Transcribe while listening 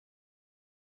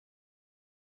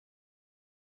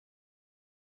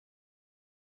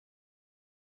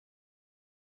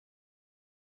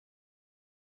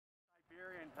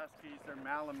Huskies, they're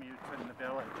Malamutes in the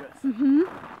villages. Mm-hmm.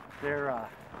 They're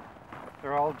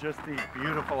all just these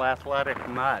beautiful athletic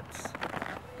mutts,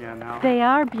 you know. They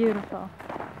are beautiful.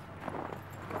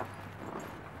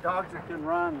 Dogs that can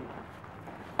run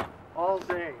all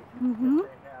day. Mm-hmm. If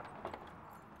they have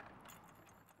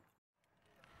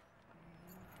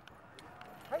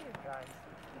to. Hey, you guys.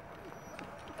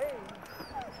 Hey.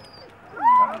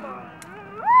 Come on.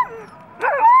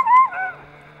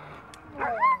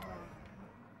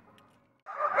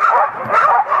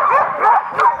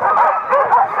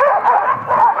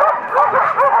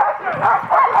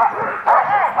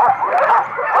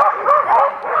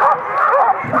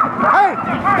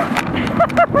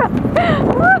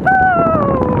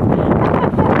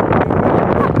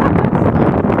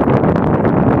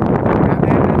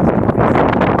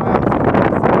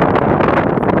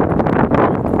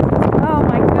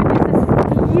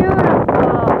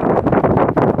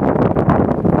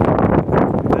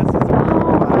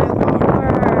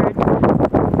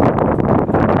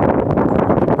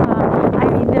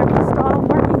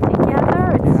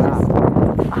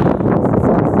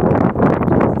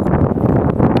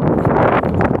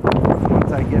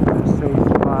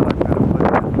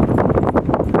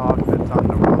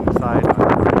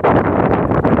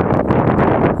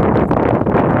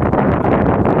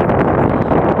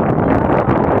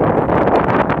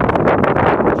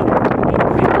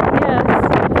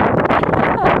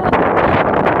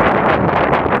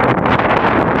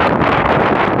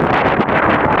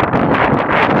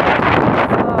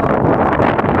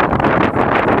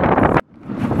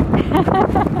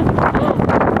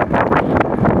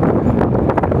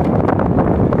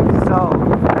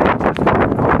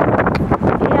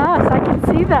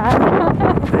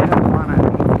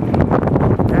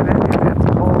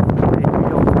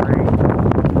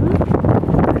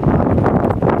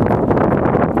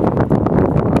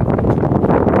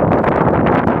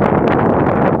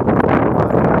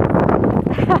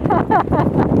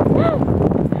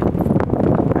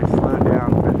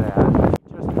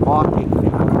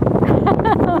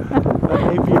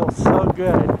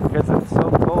 Because it's so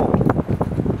cold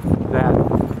that,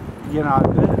 you know,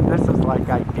 this is like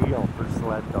ideal for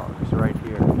sled dogs right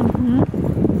here. Mm-hmm.